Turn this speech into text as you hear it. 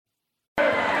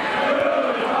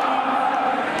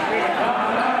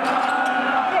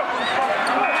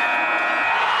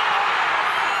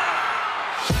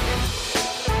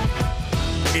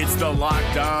the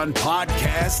Locked On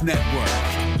Podcast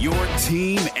Network, your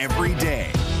team every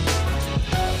day.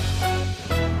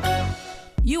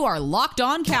 You are Locked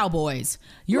On Cowboys,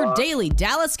 your daily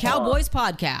Dallas Cowboys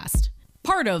podcast.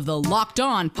 Part of the Locked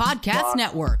On Podcast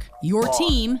Network, your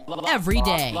team every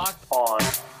day. Locked On.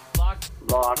 Locked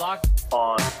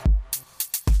On.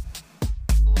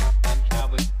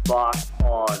 Locked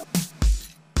On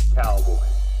Cowboys.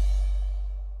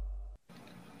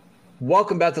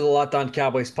 Welcome back to the Locked On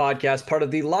Cowboys podcast, part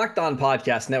of the Locked On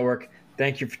Podcast Network.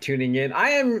 Thank you for tuning in. I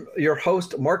am your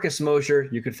host, Marcus Mosher.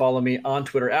 You can follow me on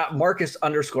Twitter at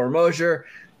Marcus_Mosher.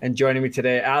 And joining me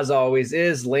today, as always,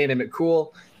 is Landon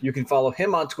McCool. You can follow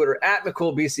him on Twitter at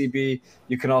McCoolBCB.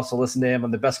 You can also listen to him on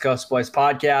the Best Coast Boys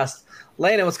podcast.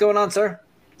 Landon, what's going on, sir?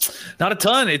 Not a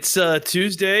ton. It's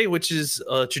Tuesday, which is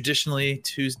traditionally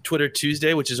Twitter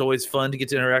Tuesday, which is always fun to get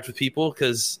to interact with people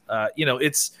because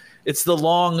it's the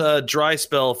long dry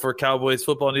spell for Cowboys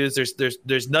football news.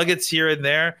 There's nuggets here and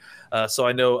there, so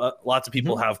I know lots of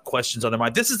people have questions on their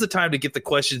mind. This is the time to get the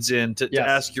questions in to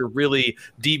ask your really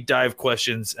deep dive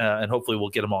questions, and hopefully we'll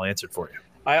get them all answered for you.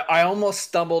 I almost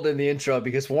stumbled in the intro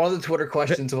because one of the Twitter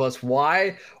questions was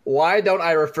why don't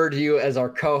I refer to you as our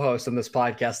co-host on this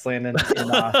podcast, Landon?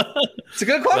 And, it's a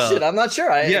good question. I'm not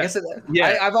sure.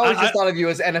 I've always just thought of you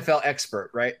as NFL expert,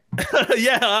 right?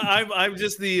 Yeah, I'm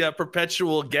just the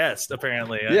perpetual guest.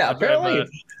 Apparently, apparently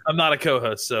I'm not a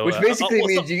co-host. So which basically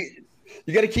means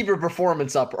you got to keep your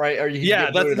performance up, right? Or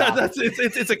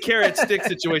it's a carrot stick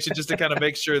situation just to kind of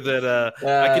make sure that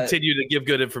I continue to give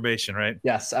good information, right?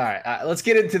 Yes. All right. Let's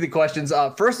get into the questions.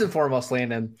 First and foremost,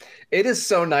 Landon, it is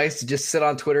so nice to just sit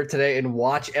on Twitter today and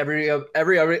watch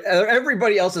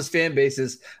everybody else's fan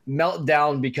bases melt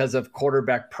down because of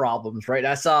quarterback problems, right?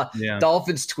 I saw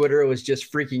Dolphins Twitter was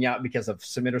just freaking out because of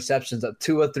some interceptions that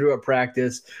Tua threw at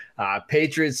practice.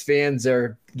 Patriots fans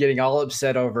are getting all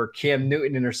upset over Cam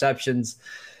Newton interceptions.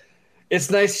 It's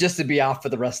nice just to be out for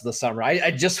the rest of the summer.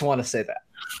 I just want to say that.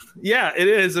 Yeah, it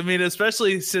is. I mean,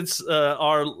 especially since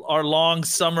our long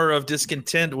summer of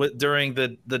discontent during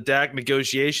the Dak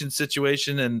negotiation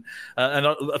situation and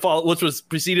which was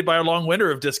preceded by a long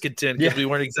winter of discontent because we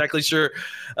weren't exactly sure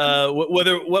what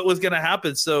was going to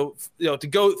happen. So, to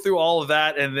go through all of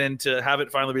that and then to have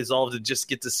it finally resolved and just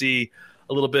get to see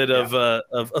a little bit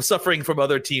of suffering from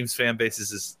other teams' fan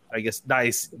bases is, I guess,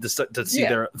 nice to see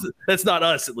there. That's not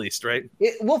us, at least, right?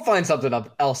 We'll find something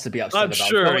else to be upset about.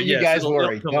 Sure. Don't you guys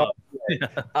worry.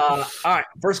 All right.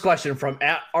 First question from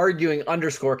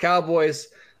 @arguing_Cowboys.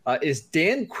 Is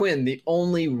Dan Quinn the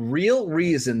only real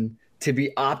reason to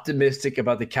be optimistic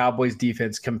about the Cowboys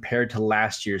defense compared to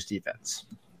last year's defense?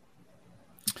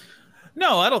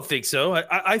 No, I don't think so.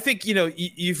 I think,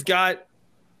 you've got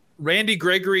Randy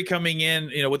Gregory coming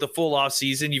in, with a full off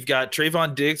season. You've got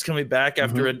Trayvon Diggs coming back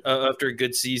after a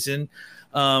good season.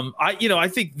 I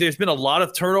think there's been a lot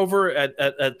of turnover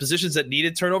at positions that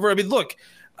needed turnover. I mean, look,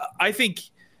 I think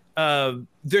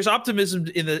there's optimism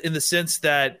in the sense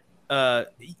that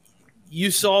you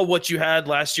saw what you had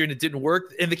last year and it didn't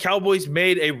work. And the Cowboys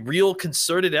made a real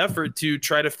concerted effort to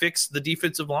try to fix the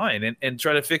defensive line and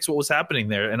try to fix what was happening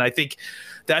there. And I think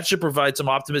that should provide some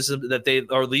optimism that they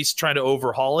are at least trying to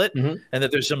overhaul it and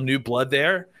that there's some new blood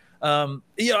there.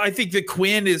 I think the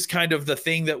Quinn is kind of the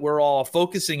thing that we're all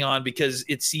focusing on because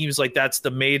it seems like that's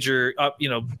the major,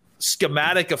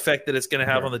 schematic effect that it's going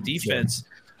to have on the defense.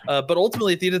 But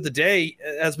ultimately, at the end of the day,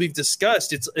 as we've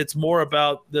discussed, it's more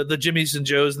about the Jimmies and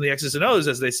Joes and the X's and O's,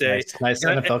 as they say. Nice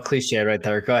NFL cliche right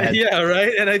there. Go ahead. Yeah,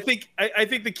 right. And I think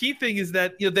the key thing is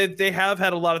that they have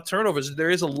had a lot of turnovers.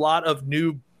 There is a lot of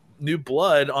new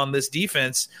blood on this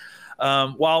defense.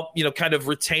 While kind of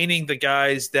retaining the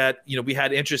guys that we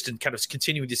had interest in kind of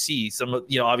continuing to see some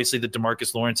obviously the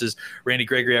DeMarcus Lawrence's, Randy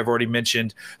Gregory I've already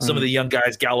mentioned, some of the young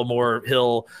guys, Gallimore,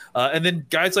 Hill, and then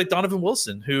guys like Donovan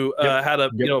Wilson who had a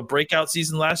breakout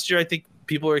season last year. I think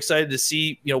people are excited to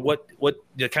see what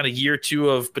kind of year two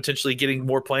of potentially getting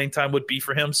more playing time would be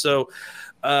for him. So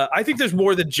I think there's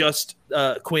more than just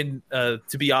Quinn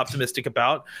to be optimistic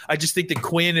about. I just think that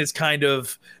Quinn is kind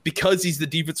of, because he's the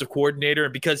defensive coordinator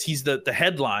and because he's the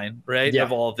headline, right,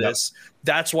 of all of this,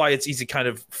 that's why it's easy to kind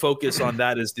of focus on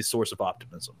that as the source of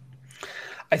optimism.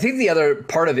 I think the other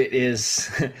part of it is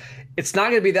it's not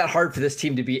going to be that hard for this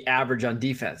team to be average on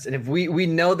defense. And if we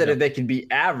know that if they can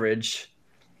be average,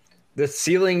 the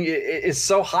ceiling is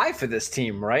so high for this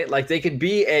team, right? Like they could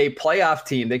be a playoff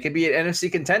team. They could be an NFC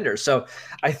contender. So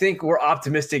I think we're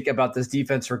optimistic about this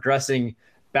defense regressing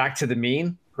back to the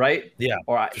mean. right? Yeah,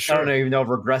 or I don't even know if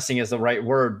regressing is the right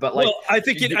word, but like, well, I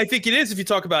think it is if you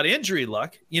talk about injury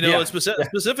luck.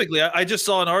 Specifically, I just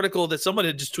saw an article that someone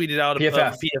had just tweeted out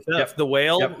PFF. of PFF,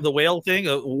 the whale thing,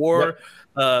 war.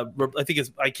 I think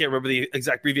I can't remember the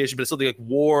exact abbreviation, but it's something like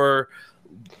war.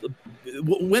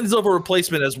 Wins over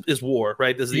replacement is war,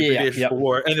 right? This is the abbreviation for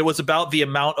war, and it was about the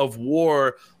amount of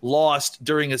war lost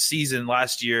during a season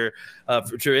last year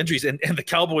for injuries, and the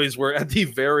Cowboys were at the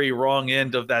very wrong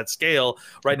end of that scale,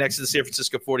 right next to the San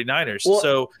Francisco 49ers. Well,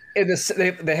 so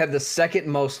they had the second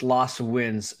most lost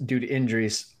wins due to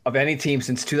injuries of any team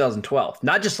since 2012,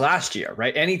 not just last year,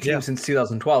 right? Any team since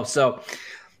 2012. So,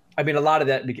 I mean, a lot of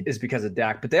that is because of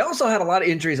Dak, but they also had a lot of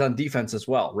injuries on defense as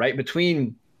well, right?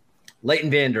 Between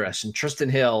Leighton Vander Esch and Tristan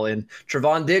Hill and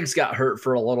Trevon Diggs got hurt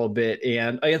for a little bit,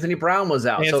 and Anthony Brown was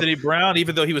out. Anthony Brown,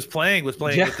 even though he was playing with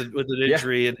an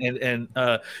injury, and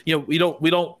we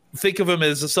don't think of him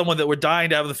as someone that we're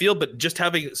dying to have on the field, but just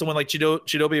having someone like Chidobe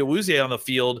Awuzie on the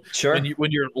field,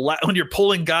 when you're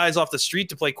pulling guys off the street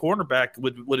to play cornerback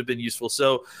would have been useful.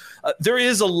 So there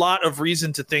is a lot of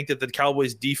reason to think that the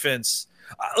Cowboys defense.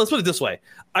 Let's put it this way: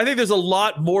 I think there's a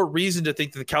lot more reason to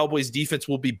think that the Cowboys defense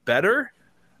will be better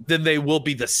than they will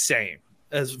be the same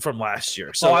as from last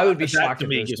year. So I would be shocked. To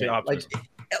me, gives me optimism.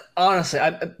 Honestly,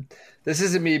 this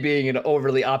isn't me being an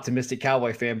overly optimistic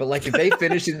Cowboy fan, but like if they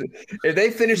finish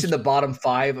in the bottom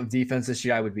 5 of defense this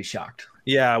year, I would be shocked.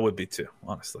 Yeah, I would be too,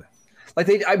 honestly. Like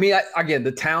again,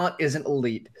 the talent isn't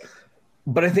elite,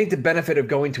 but I think the benefit of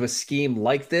going to a scheme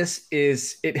like this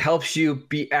is it helps you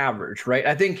be average, right?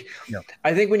 I think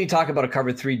when you talk about a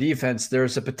cover 3 defense,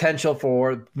 there's a potential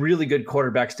for really good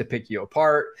quarterbacks to pick you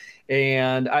apart.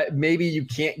 And maybe you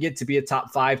can't get to be a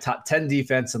top 5, top 10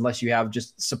 defense unless you have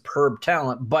just superb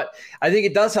talent. But I think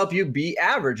it does help you be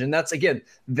average. And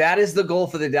that is the goal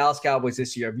for the Dallas Cowboys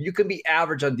this year. If you can be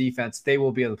average on defense, they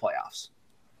will be in the playoffs.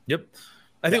 Yep.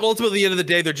 I think ultimately at the end of the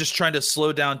day, they're just trying to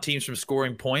slow down teams from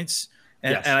scoring points.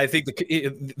 And I think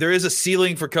there is a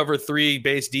ceiling for cover 3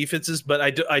 base defenses, but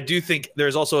I do think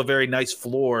there's also a very nice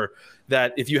floor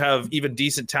that if you have even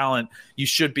decent talent, you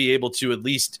should be able to at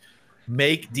least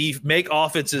make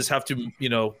offenses have to,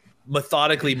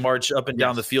 methodically march up and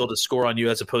down the field to score on you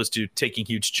as opposed to taking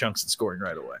huge chunks and scoring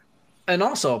right away. And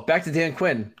also back to Dan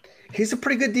Quinn. He's a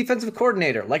pretty good defensive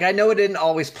coordinator. Like, I know it didn't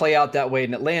always play out that way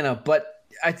in Atlanta, but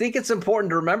I think it's important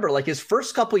to remember, like, his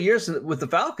first couple of years with the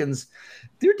Falcons,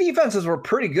 their defenses were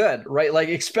pretty good, right? Like,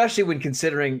 especially when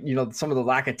considering, some of the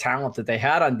lack of talent that they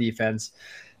had on defense.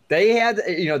 They had,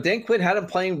 Dan Quinn had him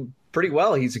playing pretty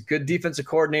well. He's a good defensive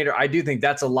coordinator. I do think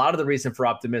that's a lot of the reason for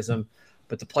optimism.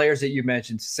 But the players that you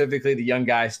mentioned, specifically the young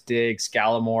guys, Diggs,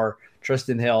 Gallimore,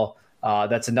 Tristan Hill,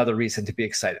 that's another reason to be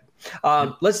excited.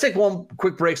 Let's take one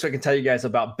quick break so I can tell you guys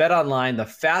about BetOnline, the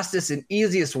fastest and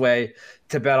easiest way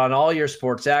to bet on all your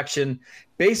sports action.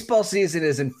 Baseball season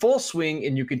is in full swing,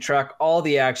 and you can track all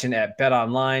the action at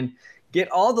BetOnline. Get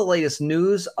all the latest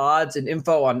news, odds, and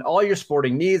info on all your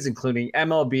sporting needs, including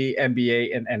MLB,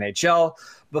 NBA, and NHL.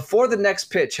 Before the next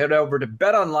pitch, head over to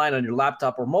BetOnline on your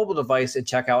laptop or mobile device and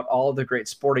check out all the great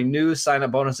sporting news,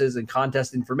 sign-up bonuses, and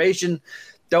contest information.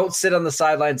 Don't sit on the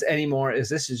sidelines anymore, as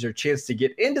this is your chance to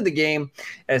get into the game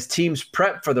as teams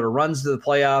prep for their runs to the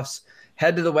playoffs.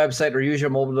 Head to the website or use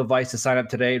your mobile device to sign up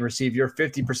today and receive your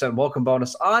 50% welcome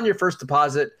bonus on your first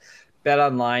deposit.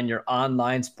 BetOnline, your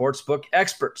online sportsbook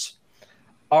experts.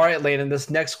 All right, Landon, this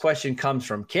next question comes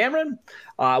from Cameron.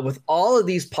 With all of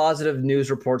these positive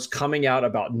news reports coming out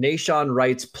about Nahshon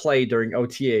Wright's play during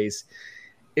OTAs,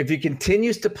 if he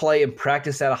continues to play and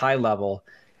practice at a high level,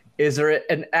 is there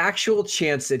an actual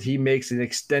chance that he makes an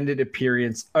extended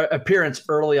appearance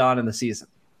early on in the season?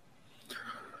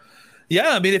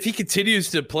 Yeah, I mean, if he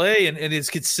continues to play and is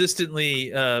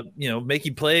consistently,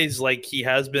 making plays like he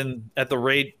has been at the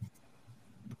rate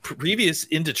previous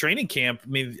into training camp, I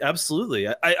mean, absolutely.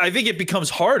 I think it becomes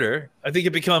harder. I think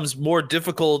it becomes more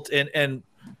difficult, and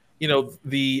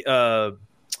the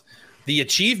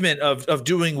achievement of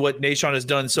doing what Nahshon has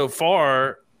done so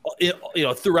far,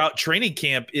 throughout training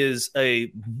camp is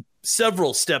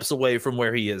several steps away from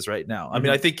where he is right now. I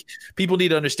mean, I think people need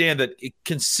to understand that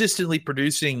consistently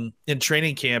producing in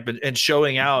training camp and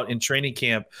showing out in training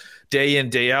camp day in,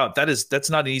 day out, that's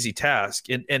not an easy task.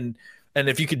 And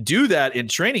if you could do that in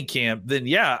training camp, then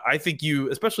yeah, I think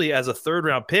you, especially as a 3rd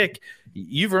round pick,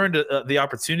 you've earned the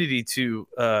opportunity to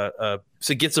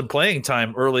get some playing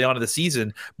time early on in the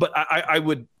season. But I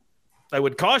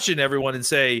would caution everyone and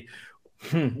say,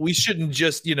 we shouldn't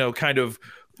just, kind of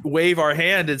wave our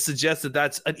hand and suggest that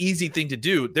that's an easy thing to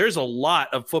do. There's a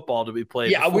lot of football to be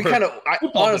played. Yeah, we kind of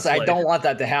honestly, I don't want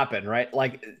that to happen, right?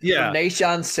 Like, for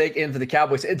Nahshon's sake and for the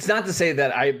Cowboys, it's not to say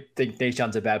that I think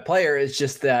Nahshon's a bad player. It's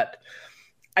just that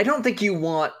I don't think you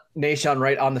want Nahshon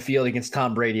Wright on the field against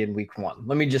Tom Brady in week 1.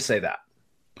 Let me just say that.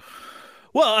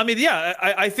 Well, I mean, yeah,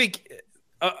 I think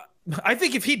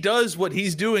if he does what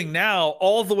he's doing now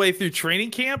all the way through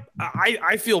training camp,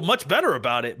 I feel much better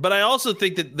about it. But I also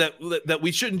think that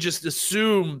we shouldn't just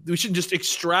assume, we shouldn't just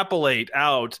extrapolate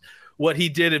out what he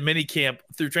did in minicamp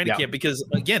through training camp, because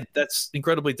again, that's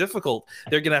incredibly difficult.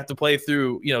 They're going to have to play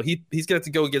through, he's going to have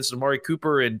to go against Amari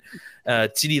Cooper and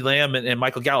CeeDee Lamb and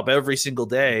Michael Gallup every single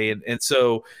day. And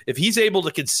so if he's able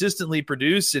to consistently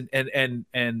produce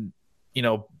and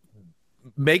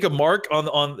make a mark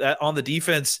on the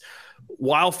defense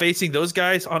while facing those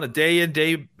guys on a day in,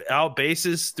 day out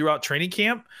basis throughout training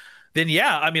camp, then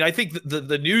I think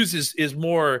the news is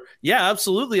more,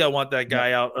 absolutely, I want that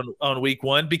guy out on week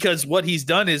 1, because what he's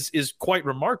done is quite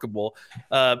remarkable.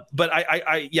 But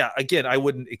again, I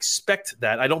wouldn't expect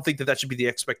that. I don't think that should be the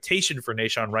expectation for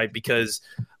Nahshon Wright, because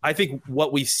I think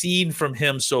what we've seen from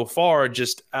him so far,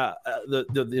 just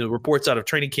the reports out of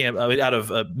training camp, out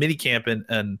of mini camp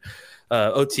and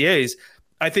OTAs,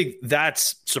 I think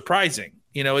that's surprising.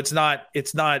 It's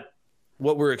not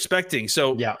what we're expecting.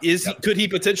 So could he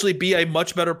potentially be a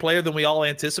much better player than we all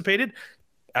anticipated?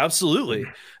 Absolutely.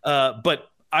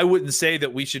 But I wouldn't say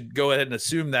that we should go ahead and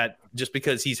assume that just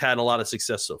because he's had a lot of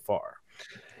success so far.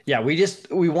 Yeah,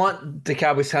 we want the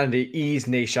Cowboys kind of to ease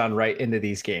Nahshon Wright into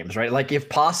these games, right? Like, if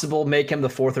possible, make him the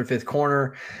 4th or 5th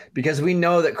corner, because we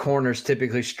know that corners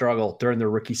typically struggle during their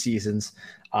rookie seasons.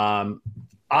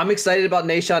 I'm excited about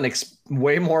Nahshon,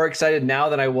 way more excited now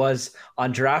than I was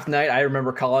on draft night. I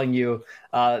remember calling you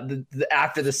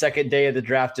after the second day of the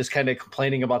draft, just kind of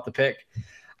complaining about the pick.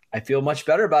 I feel much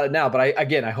better about it now, but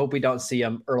I hope we don't see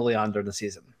him early on during the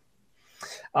season.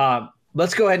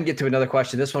 Let's go ahead and get to another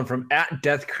question. This one from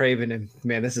 @DeathCraven, and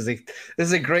man, this is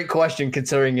a great question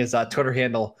considering his Twitter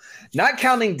handle. Not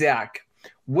counting Dak,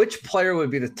 which player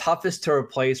would be the toughest to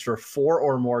replace for 4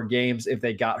 or more games if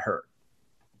they got hurt?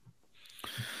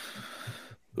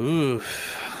 Ooh.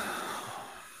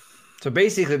 So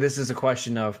basically, this is a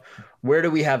question of where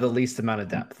do we have the least amount of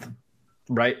depth,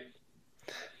 right?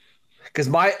 Because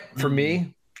for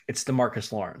me, it's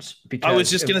DeMarcus Lawrence. Because I was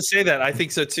just going to say that. I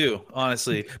think so too,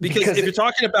 honestly. Because if you're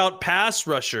talking about pass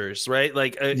rushers, right?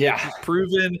 Like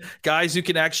proven guys who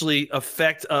can actually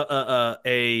affect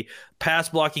a pass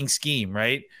blocking scheme,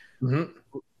 right? Mm-hmm.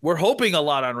 We're hoping a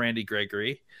lot on Randy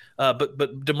Gregory. But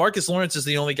DeMarcus Lawrence is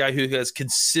the only guy who has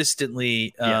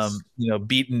consistently,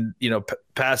 beaten,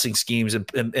 passing schemes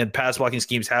and pass blocking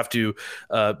schemes have to,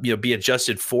 be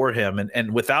adjusted for him.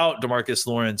 And without DeMarcus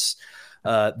Lawrence,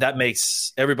 that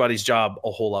makes everybody's job a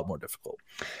whole lot more difficult.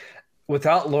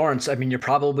 Without Lawrence, I mean, you're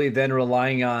probably then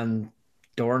relying on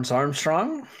Dorrance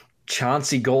Armstrong,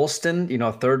 Chauncey Golston,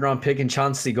 a 3rd-round pick in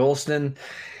Chauncey Golston.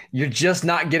 You're just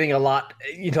not getting a lot,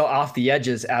 off the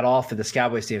edges at all for the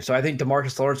Cowboys team. So I think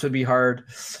DeMarcus Lawrence would be hard.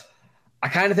 I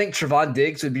kind of think Trevon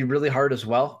Diggs would be really hard as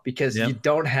well, because you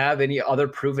don't have any other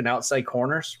proven outside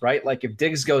corners, right? Like, if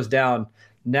Diggs goes down,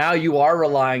 now you are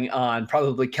relying on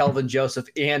probably Kelvin Joseph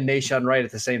and Nahshon Wright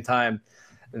at the same time.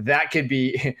 That could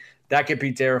be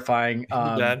terrifying.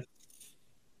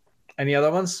 Any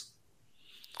other ones?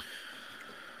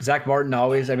 Zach Martin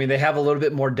always. I mean, they have a little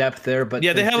bit more depth there, but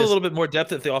they have a little bit more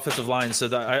depth at the offensive line. So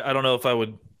I don't know if I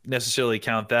would necessarily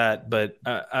count that, but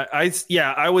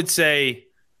I would say,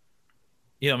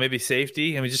 maybe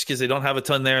safety. I mean, just because they don't have a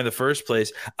ton there in the first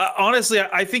place. Honestly,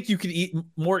 I think you could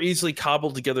more easily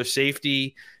cobble together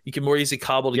safety. You can more easily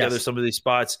cobble together some of these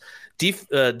spots.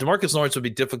 DeMarcus Lawrence would be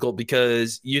difficult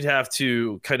because you'd have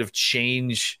to kind of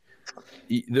change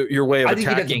your way of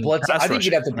attacking. I think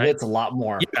you'd have to blitz a lot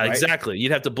more. Yeah, right? Exactly.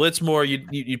 You'd have to blitz more.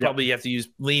 You'd probably have to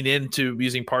lean into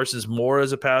using Parsons more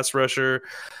as a pass rusher.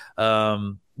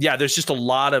 There's just a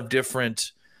lot of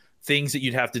different things that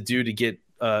you'd have to do to get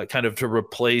kind of to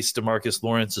replace DeMarcus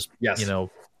Lawrence's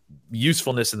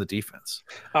usefulness in the defense.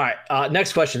 All right.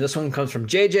 Next question. This one comes from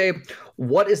JJ.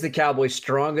 What is the Cowboys'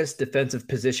 strongest defensive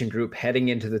position group heading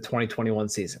into the 2021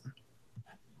 season?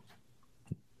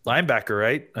 Linebacker,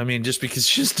 right? I mean, just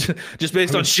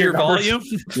based on sheer volume.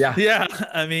 Yeah.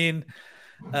 I mean,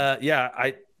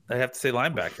 I have to say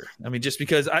linebacker. I mean, just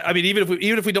because even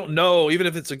if we don't know, even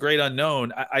if it's a great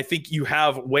unknown, I think you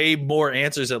have way more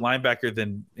answers at linebacker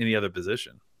than any other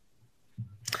position.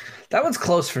 That one's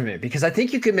close for me because I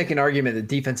think you could make an argument that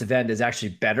defensive end is actually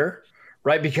better,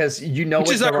 right? Because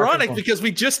which is ironic because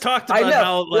we just talked about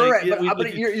how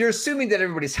but you're assuming that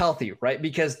everybody's healthy, right?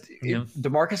 Because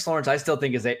DeMarcus Lawrence, I still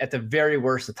think is at the very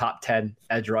worst a top 10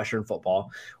 edge rusher in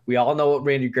football. We all know what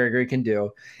Randy Gregory can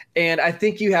do, and I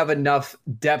think you have enough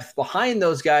depth behind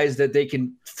those guys that they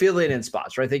can fill in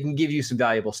spots, right? They can give you some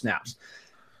valuable snaps.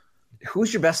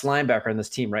 Who's your best linebacker on this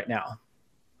team right now?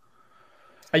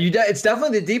 It's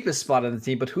definitely the deepest spot on the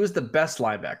team, but who's the best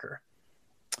linebacker?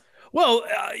 Well,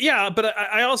 but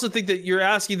I also think that you're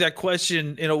asking that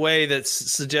question in a way that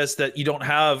suggests that you don't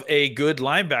have a good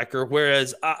linebacker.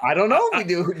 Whereas I don't know.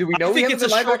 Do we know we have a good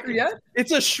linebacker yet?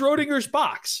 It's a Schrodinger's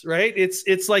box, right?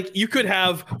 It's like you could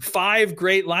have 5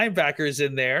 great linebackers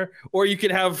in there, or you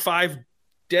could have 5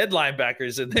 dead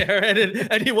linebackers in there,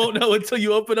 and you won't know until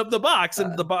you open up the box,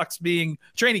 and the box being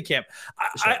training camp.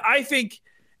 Sure. I think,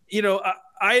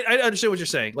 I understand what you're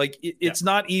saying. Like it's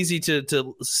not easy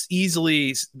to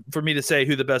easily for me to say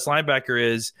who the best linebacker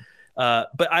is,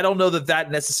 but I don't know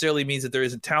that necessarily means that there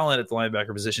isn't talent at the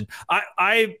linebacker position.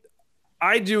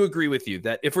 I do agree with you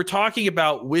that if we're talking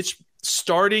about which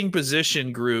starting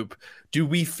position group do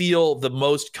we feel the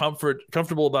most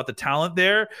comfortable about the talent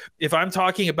there, if I'm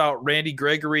talking about Randy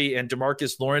Gregory and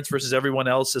DeMarcus Lawrence versus everyone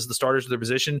else as the starters of their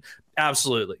position,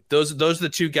 absolutely. Those are the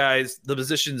two guys, the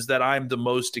positions that I'm the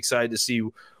most excited to see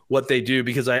what they do,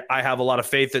 because I have a lot of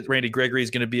faith that Randy Gregory is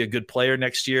going to be a good player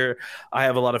next year. I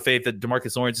have a lot of faith that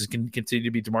DeMarcus Lawrence is going to continue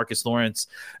to be DeMarcus Lawrence.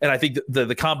 And I think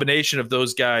the combination of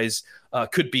those guys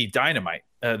could be dynamite.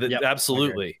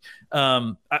 Absolutely.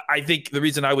 I think the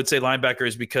reason I would say linebacker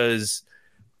is because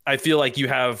I feel like you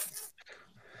have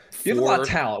a lot of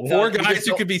talent. 4 guys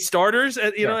who could be starters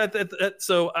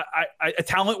so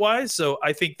talent wise. So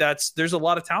I think there's a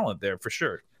lot of talent there for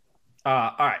sure.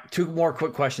 All right. 2 more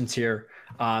quick questions here.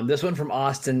 This one from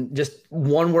Austin, just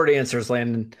 1-word answers,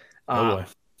 Landon.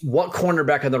 What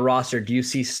cornerback on the roster do you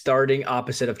see starting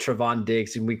opposite of Trevon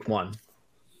Diggs in week 1?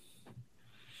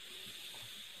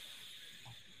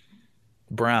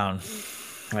 Brown.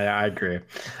 Yeah, I agree.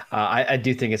 I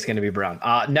do think it's going to be Brown.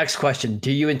 Next question.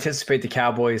 Do you anticipate the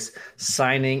Cowboys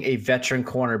signing a veteran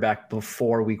cornerback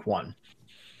before week 1?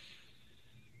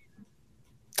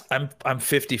 I'm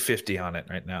 50-50 on it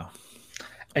right now.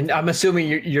 And I'm assuming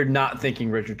you're not thinking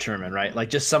Richard Sherman, right? Like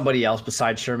just somebody else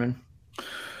besides Sherman?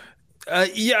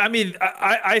 I mean,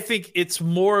 I think it's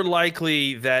more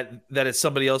likely that it's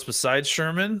somebody else besides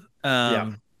Sherman.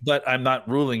 But I'm not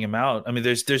ruling him out. I mean,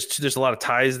 there's a lot of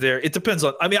ties there. It depends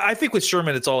on. I mean, I think with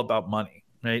Sherman, it's all about money,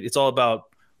 right? It's all about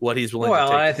what he's willing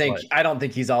to take. I don't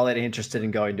think he's all that interested in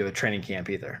going to a training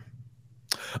camp either.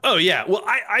 Oh yeah, well,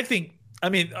 I think. I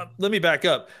mean, let me back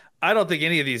up. I don't think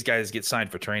any of these guys get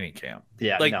signed for training camp.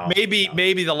 Yeah,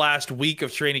 maybe the last week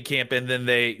of training camp, and then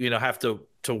they have to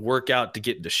work out to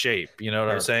get into shape. You know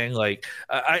what I'm saying? Like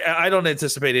I don't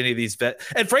anticipate any of these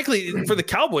and frankly, for the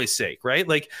Cowboys' sake, right?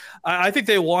 Like I think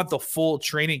they want the full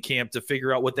training camp to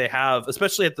figure out what they have,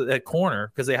 especially at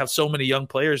corner, because they have so many young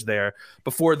players there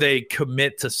before they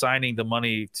commit to signing the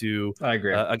money to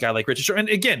a guy like Richard Sherman. And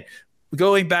again,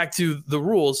 going back to the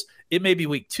rules, it may be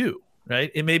week 2.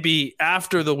 Right. It may be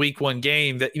after the week 1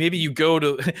 game that maybe you go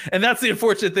to, and that's the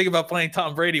unfortunate thing about playing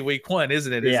Tom Brady week 1,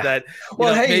 isn't it? Is that,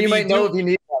 you might know if you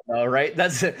need that though, right?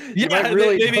 That's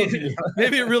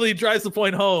maybe it really drives the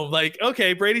point home. Like,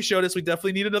 okay, Brady showed us we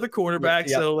definitely need another cornerback.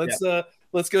 So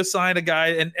let's go sign a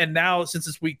guy. And now since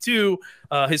it's week 2,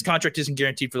 his contract isn't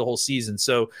guaranteed for the whole season.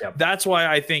 So that's why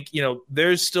I think,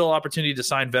 there's still opportunity to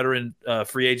sign veteran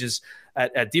free agents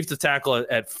at defensive tackle,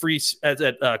 at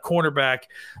cornerback,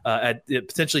 at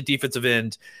potentially defensive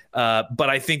end. But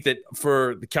I think that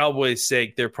for the Cowboys'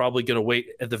 sake, they're probably going to wait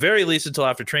at the very least until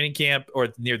after training camp or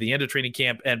near the end of training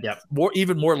camp, and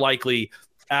even more likely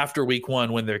after week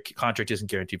 1 when their contract isn't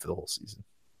guaranteed for the whole season.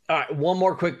 All right, one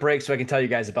more quick break so I can tell you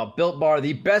guys about Built Bar,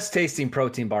 the best tasting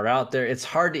protein bar out there. It's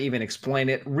hard to even explain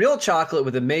it. Real chocolate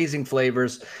with amazing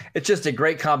flavors. It's just a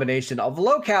great combination of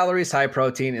low calories, high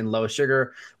protein, and low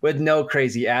sugar with no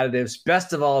crazy additives.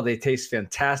 Best of all, they taste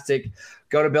fantastic.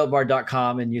 Go to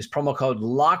BuiltBar.com and use promo code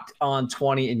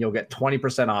LOCKEDON20 and you'll get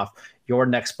 20% off your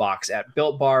next box at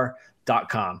BuiltBar.com.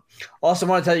 Also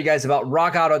want to tell you guys about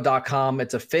rockauto.com.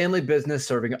 It's a family business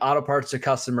serving auto parts to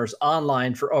customers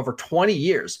online for over 20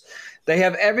 years. They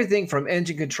have everything from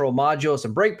engine control modules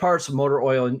and brake parts, motor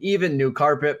oil, and even new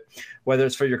carpet. Whether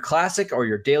it's for your classic or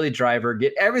your daily driver,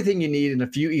 get everything you need in a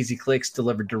few easy clicks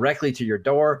delivered directly to your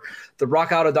door. The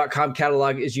RockAuto.com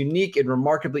catalog is unique and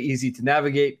remarkably easy to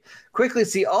navigate. Quickly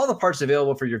see all the parts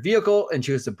available for your vehicle and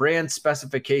choose the brand,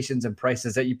 specifications, and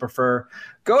prices that you prefer.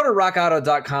 Go to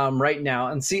RockAuto.com right now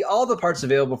and see all the parts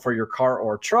available for your car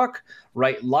or truck.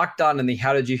 Write Locked On in the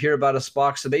How Did You Hear About Us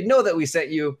box so they know that we sent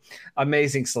you.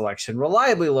 Amazing selection,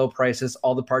 reliably low prices,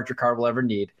 all the parts your car will ever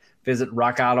need. Visit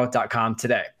RockAuto.com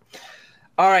today.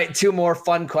 All right, 2 more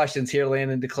fun questions here,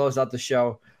 Landon, to close out the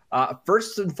show.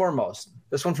 First and foremost,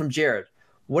 this one from Jared.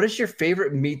 What is your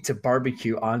favorite meat to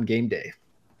barbecue on game day?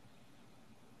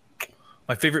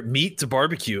 My favorite meat to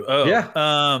barbecue? Oh, yeah.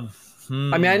 I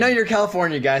mean, I know you're a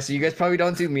California guy, so you guys probably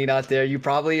don't do meat out there. You're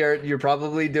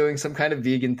probably doing some kind of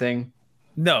vegan thing.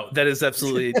 No, that is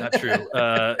absolutely not true.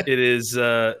 It is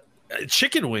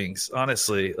chicken wings,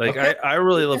 honestly. Like, okay. I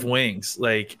really love wings.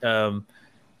 Like,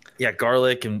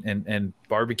 garlic and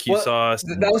barbecue sauce.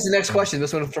 That was the next question.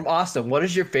 This one from Austin. What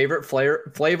is your favorite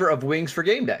flavor of wings for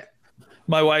game day?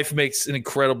 My wife makes an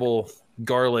incredible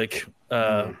garlic,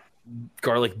 I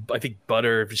think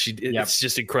butter. It's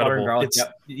just incredible.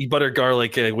 Butter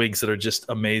garlic wings that are just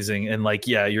amazing. And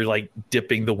you're like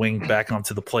dipping the wing back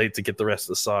onto the plate to get the rest of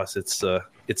the sauce. It's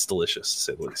delicious, to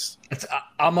say the least.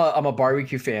 I'm a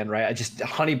barbecue fan, right? I just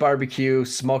honey barbecue,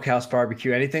 smokehouse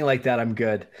barbecue, anything like that. I'm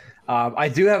good. I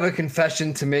do have a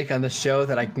confession to make on the show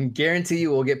that I can guarantee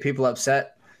you will get people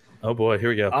upset. Oh boy, here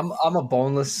we go. I'm a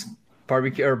boneless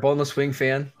barbecue or boneless wing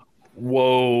fan.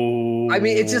 Whoa. I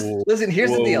mean, it's just, listen,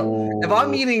 here's the deal. If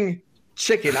I'm eating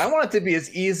chicken, I want it to be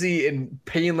as easy and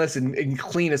painless and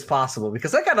clean as possible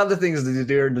because I got other things to do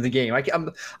during the game. I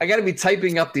got to be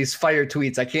typing up these fire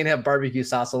tweets. I can't have barbecue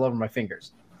sauce all over my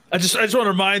fingers. I just want to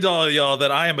remind all of y'all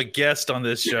that I am a guest on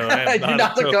this show. I am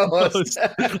not the co-host.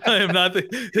 I am not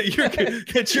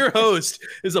your host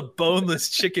is a boneless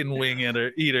chicken wing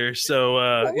eater.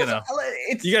 So you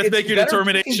guys make your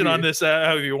determination on this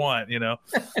however you want.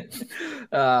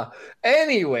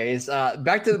 Anyways,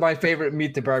 back to my favorite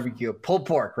meat to barbecue, pulled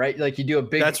pork. Right, like you do a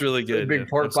big. That's really good. Big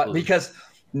pork butt because.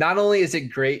 Not only is it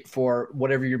great for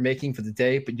whatever you're making for the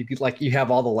day, but you have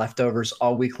all the leftovers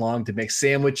all week long to make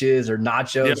sandwiches or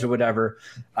nachos or whatever.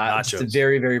 It's a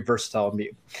very, very versatile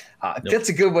meat. That's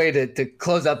a good way to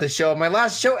close out the show. My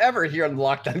last show ever here on the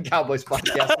Locked On Cowboys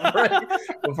podcast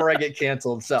before I get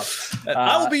canceled. So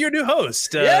I will be your new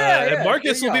host. And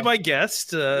Marcus will be my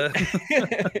guest. Make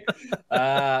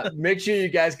sure you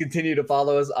guys continue to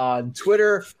follow us on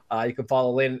Twitter. You can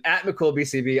follow Landon at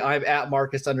McCoolBCB. I'm at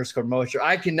Marcus_Mosher.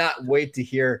 I cannot wait to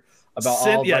hear about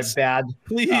all my bad.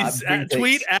 Please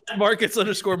tweet at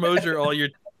Marcus_Mosher all your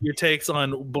takes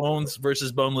on bones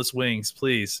versus boneless wings,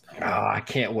 please. Oh, I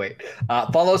can't wait.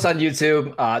 Follow us on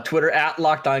YouTube, Twitter at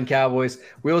Locked On Cowboys.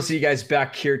 We will see you guys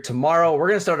back here tomorrow. We're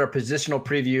going to start our positional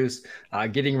previews,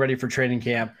 getting ready for training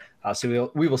camp.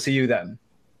 So we will see you then.